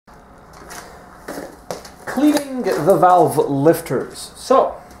cleaning the valve lifters.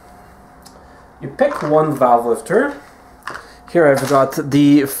 So, you pick one valve lifter. Here I've got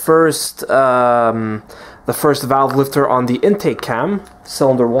the first valve lifter on the intake cam,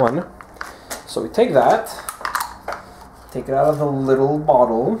 cylinder 1. So we take that, take it out of the little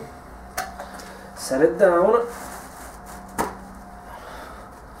bottle, set it down.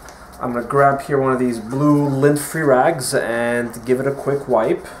 I'm going to grab here one of these blue lint-free rags and give it a quick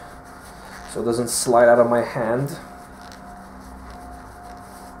wipe so it doesn't slide out of my hand.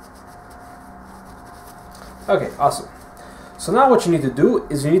 Okay, awesome. So now what you need to do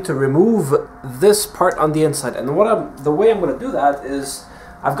is you need to remove this part on the inside. And the way I'm going to do that is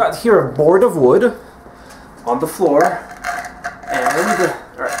I've got here a board of wood on the floor. And,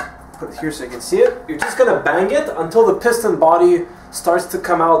 alright, put it here so you can see it. You're just going to bang it until the piston body starts to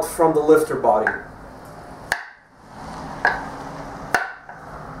come out from the lifter body.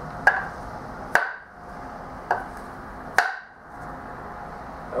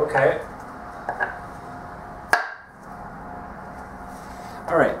 Okay.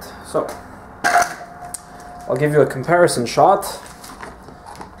 Alright, so I'll give you a comparison shot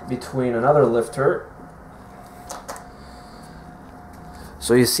between another lifter.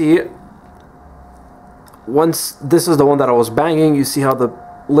 So you see, once this is the one that I was banging, you see how the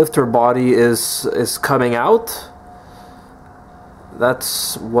lifter body is coming out.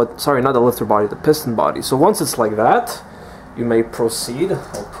 That's what, sorry, not the lifter body, the piston body. So once it's like that, you may proceed.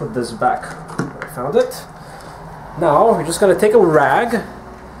 I'll put this back where I found it. Now you're just going to take a rag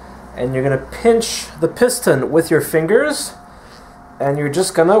and you're going to pinch the piston with your fingers and you're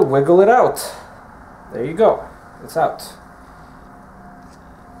just going to wiggle it out. There you go. It's out.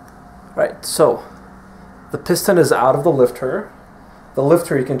 Right, so the piston is out of the lifter. The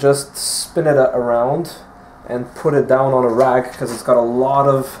lifter, you can just spin it around and put it down on a rag because it's got a lot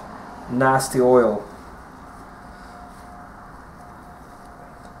of nasty oil.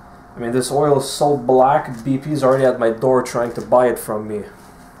 I mean, this oil is so black, BP's already at my door trying to buy it from me.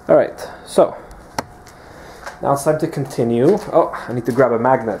 Alright, so now it's time to continue. Oh, I need to grab a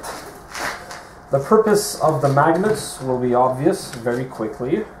magnet. The purpose of the magnets will be obvious very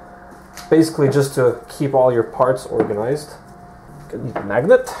quickly. Basically just to keep all your parts organized. Gonna need a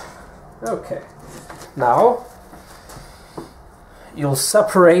magnet. Okay. Now, you'll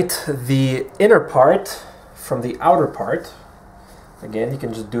separate the inner part from the outer part. Again, you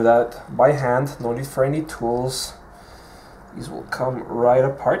can just do that by hand, no need for any tools. These will come right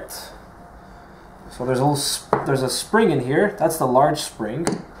apart. So there's a spring in here. That's the large spring.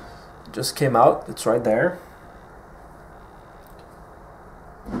 It just came out. It's right there.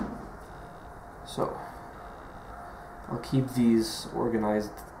 So I'll keep these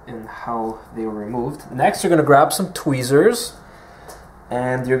organized in how they were removed. Next, you're going to grab some tweezers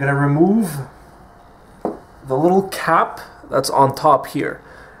and you're going to remove the little cap that's on top here.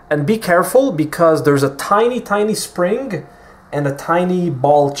 And be careful because there's a tiny spring and a tiny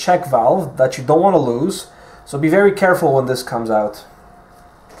ball check valve that you don't want to lose. So be very careful when this comes out.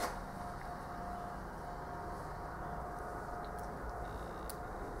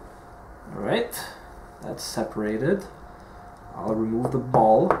 Alright, that's separated. I'll remove the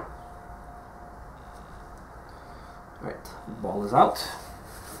ball. Alright, the ball is out.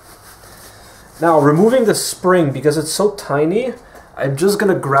 Now, removing the spring, because it's so tiny, I'm just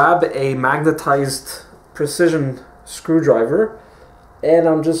going to grab a magnetized precision screwdriver and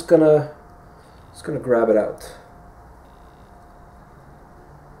I'm just going to grab it out.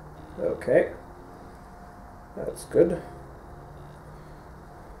 Okay, that's good.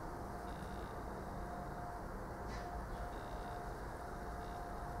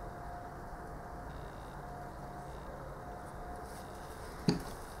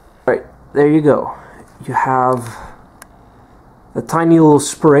 Right, there you go. You have the tiny little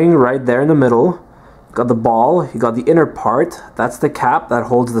spring right there in the middle. You got the ball, you got the inner part, that's the cap that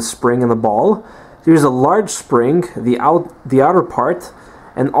holds the spring and the ball. Here's a large spring, the outer part,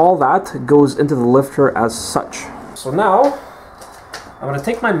 and all that goes into the lifter as such. So now, I'm going to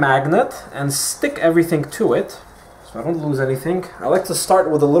take my magnet and stick everything to it, so I don't lose anything. I like to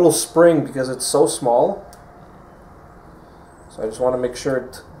start with a little spring because it's so small. So I just want to make sure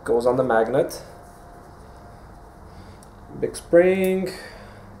it goes on the magnet. Big spring,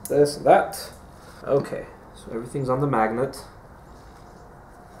 this and that. Okay, so everything's on the magnet.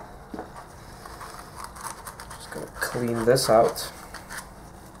 Just gonna clean this out.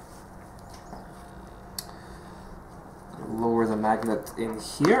 Lower the magnet in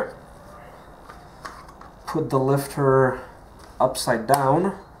here. Put the lifter upside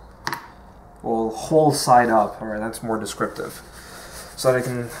down. Well, whole side up. Alright, that's more descriptive. so that I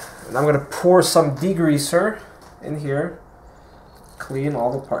can, and I'm going to pour some degreaser in here, clean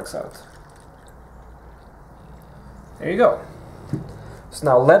all the parts out. There you go. So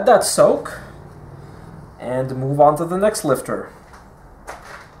now let that soak and move on to the next lifter.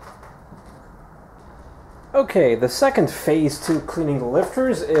 Okay, the second phase to cleaning the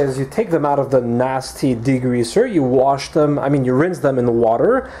lifters is you take them out of the nasty degreaser, you wash them, you rinse them in the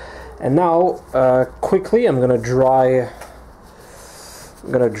water, and now quickly I'm gonna dry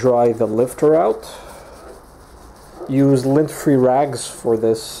the lifter out. Use lint-free rags for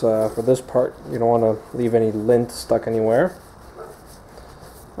this part. You don't want to leave any lint stuck anywhere.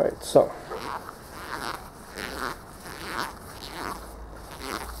 All right, so.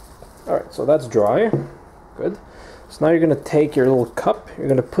 All right, so that's dry. Good. So now you're going to take your little cup, you're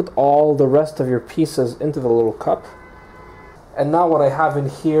going to put all the rest of your pieces into the little cup. And now what I have in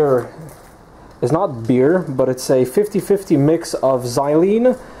here is not beer, but it's a 50-50 mix of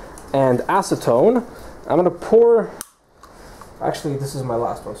xylene and acetone. I'm going to pour, actually this is my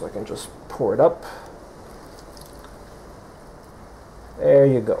last one, so I can just pour it up. There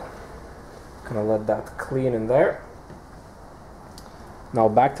you go. Gonna let that clean in there. Now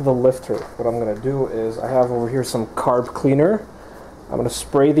back to the lifter. What I'm going to do is, I have over here some carb cleaner. I'm going to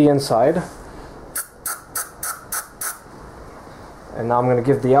spray the inside. And now I'm going to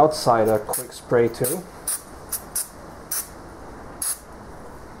give the outside a quick spray too.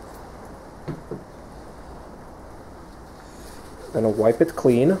 Going to wipe it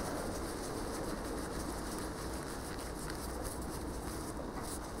clean.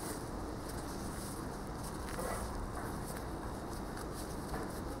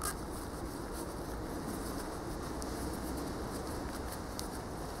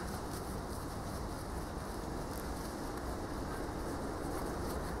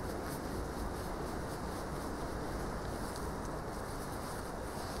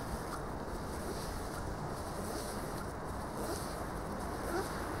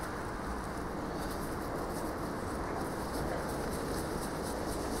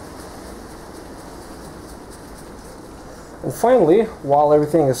 And finally, while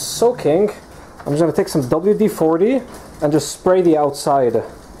everything is soaking, I'm just going to take some WD-40 and just spray the outside,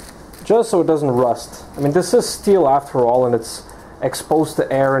 just so it doesn't rust. This is steel after all, and it's exposed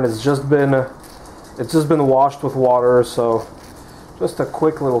to air, and it's just been washed with water, so just a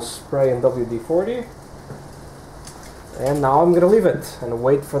quick little spray in WD-40. And now I'm going to leave it and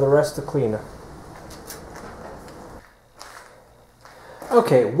wait for the rest to clean.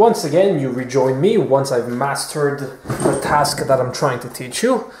 Okay, once again, you rejoin me once I've mastered the task that I'm trying to teach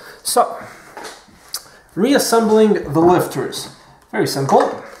you. So, reassembling the lifters. Very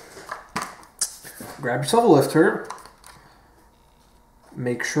simple. Grab yourself a lifter.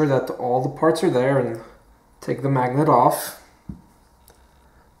 Make sure that all the parts are there and take the magnet off.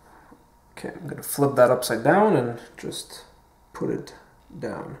 Okay, I'm going to flip that upside down and just put it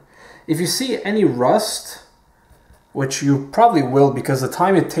down. If you see any rust, which you probably will, because the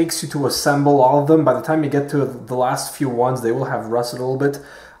time it takes you to assemble all of them, by the time you get to the last few ones, they will have rusted a little bit.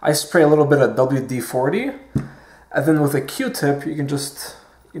 I spray a little bit of WD-40, and then with a Q-tip, you can just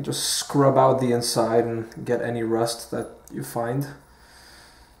scrub out the inside and get any rust that you find.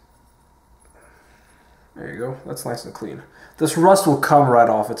 There you go. That's nice and clean. This rust will come right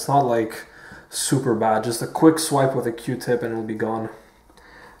off. It's not like super bad. Just a quick swipe with a Q-tip and it'll be gone.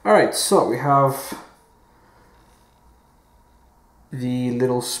 All right, so we have the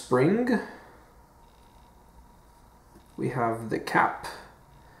little spring, we have the cap,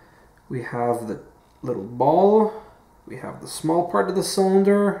 we have the little ball, we have the small part of the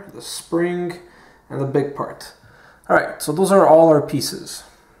cylinder, the spring, and the big part. Alright, so those are all our pieces.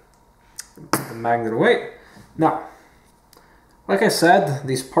 Put the magnet away. Now, like I said,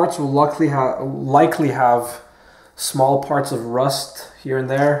 these parts will likely have small parts of rust here and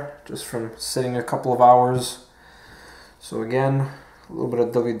there, just from sitting a couple of hours. So again, a little bit of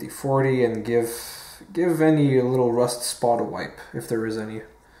WD-40 and give any little rust spot a wipe, if there is any.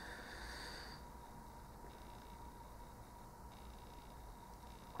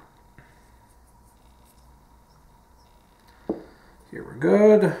 Here we're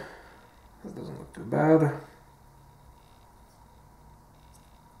good. That doesn't look too bad.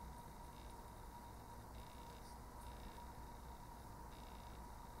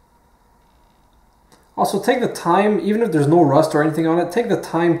 Also, take the time, even if there's no rust or anything on it, take the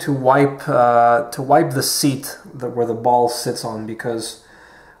time to wipe the seat where the ball sits on, because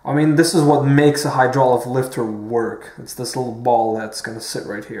this is what makes a hydraulic lifter work. It's this little ball that's going to sit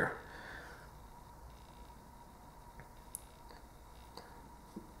right here.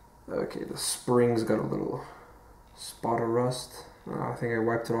 Okay, the spring's got a little spot of rust. Oh, I think I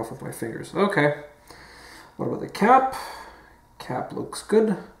wiped it off with my fingers. Okay. What about the cap? Cap looks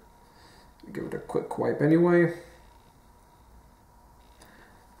good. Give it a quick wipe anyway.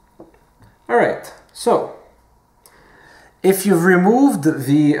 Alright, so if you've removed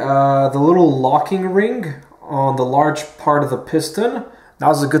the little locking ring on the large part of the piston,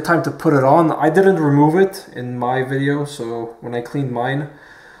 now's a good time to put it on. I didn't remove it in my video, so when I cleaned mine,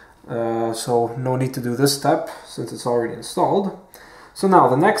 so no need to do this step since it's already installed. So now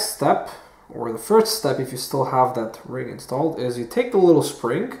the next step, or the first step if you still have that ring installed, is you take the little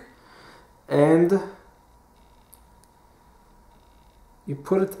spring and you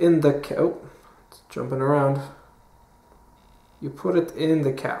put it in the cap. Oh, it's jumping around. You put it in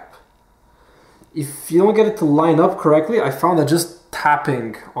the cap. If you don't get it to line up correctly, I found that just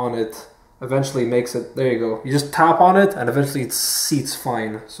tapping on it eventually makes it, there you go. You just tap on it and eventually it seats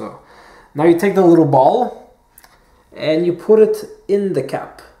fine. So now you take the little ball and you put it in the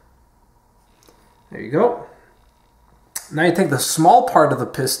cap. There you go. Now you take the small part of the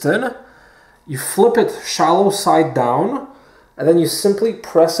piston, you flip it shallow side down, and then you simply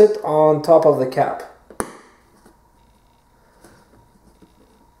press it on top of the cap.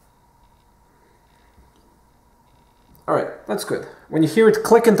 Alright, that's good. When you hear it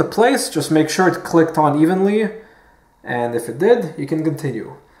click into place, just make sure it clicked on evenly, and if it did, you can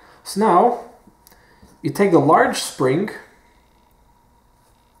continue. So now, you take the large spring,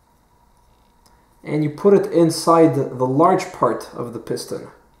 and you put it inside the large part of the piston.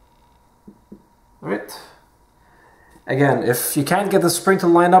 Alright? Again, if you can't get the spring to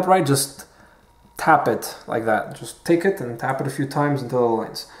line up right, just tap it like that. Just take it and tap it a few times until it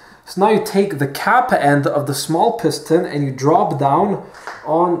lines. So now you take the cap end of the small piston and you drop that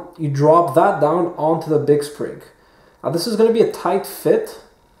down onto the big spring. Now this is going to be a tight fit,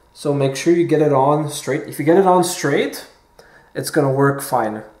 so make sure you get it on straight. If you get it on straight, it's going to work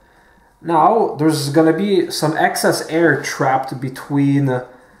fine. Now there's going to be some excess air trapped between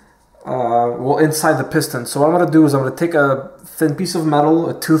well, inside the piston. So what I'm going to do is I'm going to take a thin piece of metal,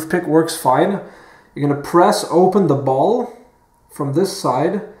 a toothpick works fine. You're going to press open the ball from this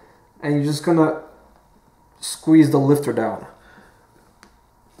side and you're just going to squeeze the lifter down.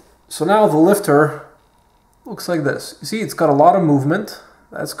 So now the lifter looks like this. You see, it's got a lot of movement.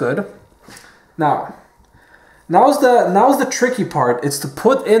 That's good. Now's the tricky part. It's to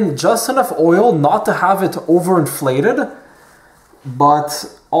put in just enough oil not to have it overinflated,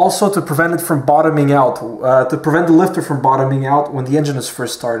 but also to prevent it from bottoming out, to prevent the lifter from bottoming out when the engine is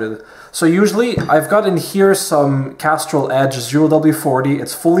first started. So usually I've got in here some Castrol Edge 0W40.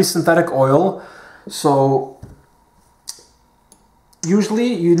 It's fully synthetic oil. So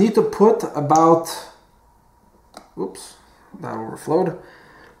usually you need to put about, oops, that overflowed,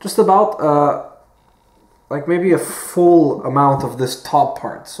 just about like maybe a full amount of this top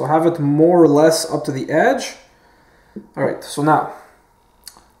part. So have it more or less up to the edge. All right, so now,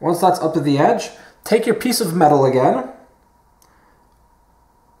 once that's up to the edge, take your piece of metal again,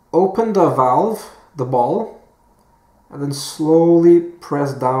 open the valve, the ball, and then slowly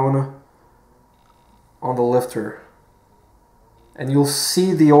press down on the lifter. And you'll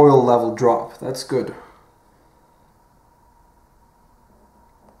see the oil level drop. That's good.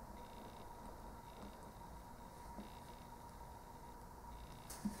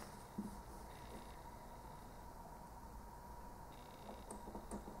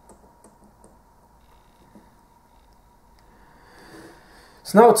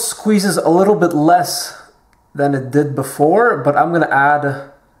 So now it squeezes a little bit less than it did before, but I'm going to add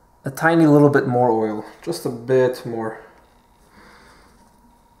a tiny little bit more oil, just a bit more.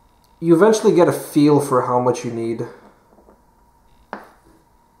 You eventually get a feel for how much you need.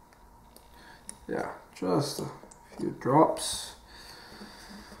 Yeah, just a few drops.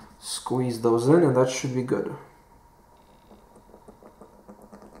 Squeeze those in and that should be good.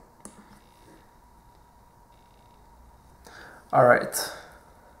 All right.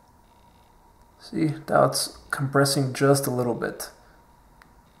 See, now it's compressing just a little bit.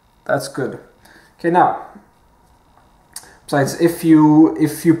 That's good. Okay, now, besides, if you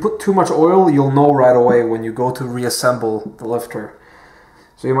put too much oil, you'll know right away when you go to reassemble the lifter.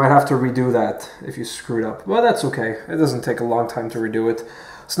 So you might have to redo that if you screwed up. Well, that's okay. It doesn't take a long time to redo it.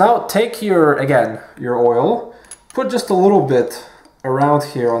 So now take your oil, put just a little bit around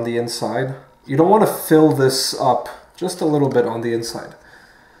here on the inside. You don't want to fill this up, just a little bit on the inside.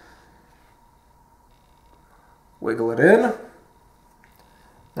 Wiggle it in.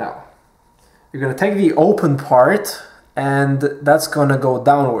 Now, you're going to take the open part and that's going to go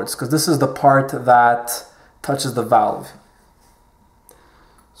downwards because this is the part that touches the valve.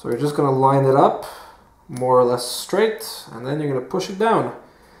 So you're just going to line it up more or less straight, and then you're going to push it down.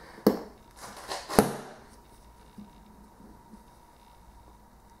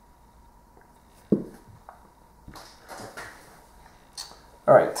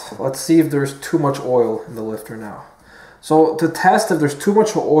 Alright, let's see if there's too much oil in the lifter now. So to test if there's too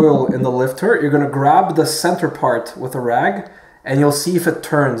much oil in the lifter, you're going to grab the center part with a rag and you'll see if it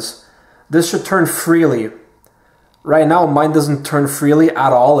turns. This should turn freely. Right now mine doesn't turn freely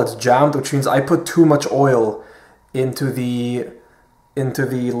at all, it's jammed, which means I put too much oil into the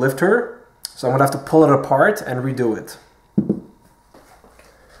lifter. So I'm going to have to pull it apart and redo it.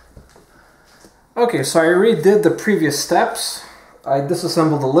 Okay, so I redid the previous steps. I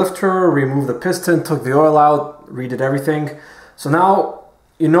disassembled the lifter, removed the piston, took the oil out, redid everything. So now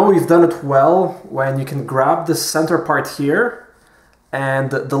you know you've done it well when you can grab the center part here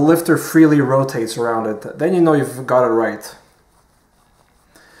and the lifter freely rotates around it. Then you know you've got it right.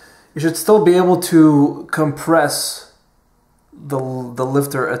 You should still be able to compress the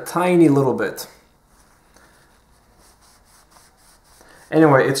lifter a tiny little bit.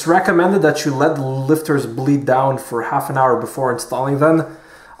 Anyway, it's recommended that you let the lifters bleed down for half an hour before installing them.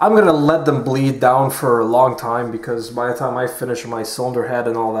 I'm going to let them bleed down for a long time because by the time I finish my cylinder head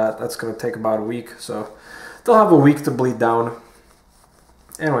and all that, that's going to take about a week. So they'll have a week to bleed down.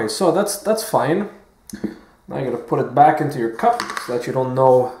 Anyway, so that's fine. Now you're going to put it back into your cup so that you don't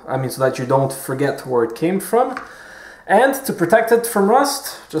know, so that you don't forget where it came from. And to protect it from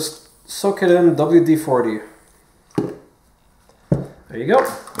rust, just soak it in WD-40. There you go.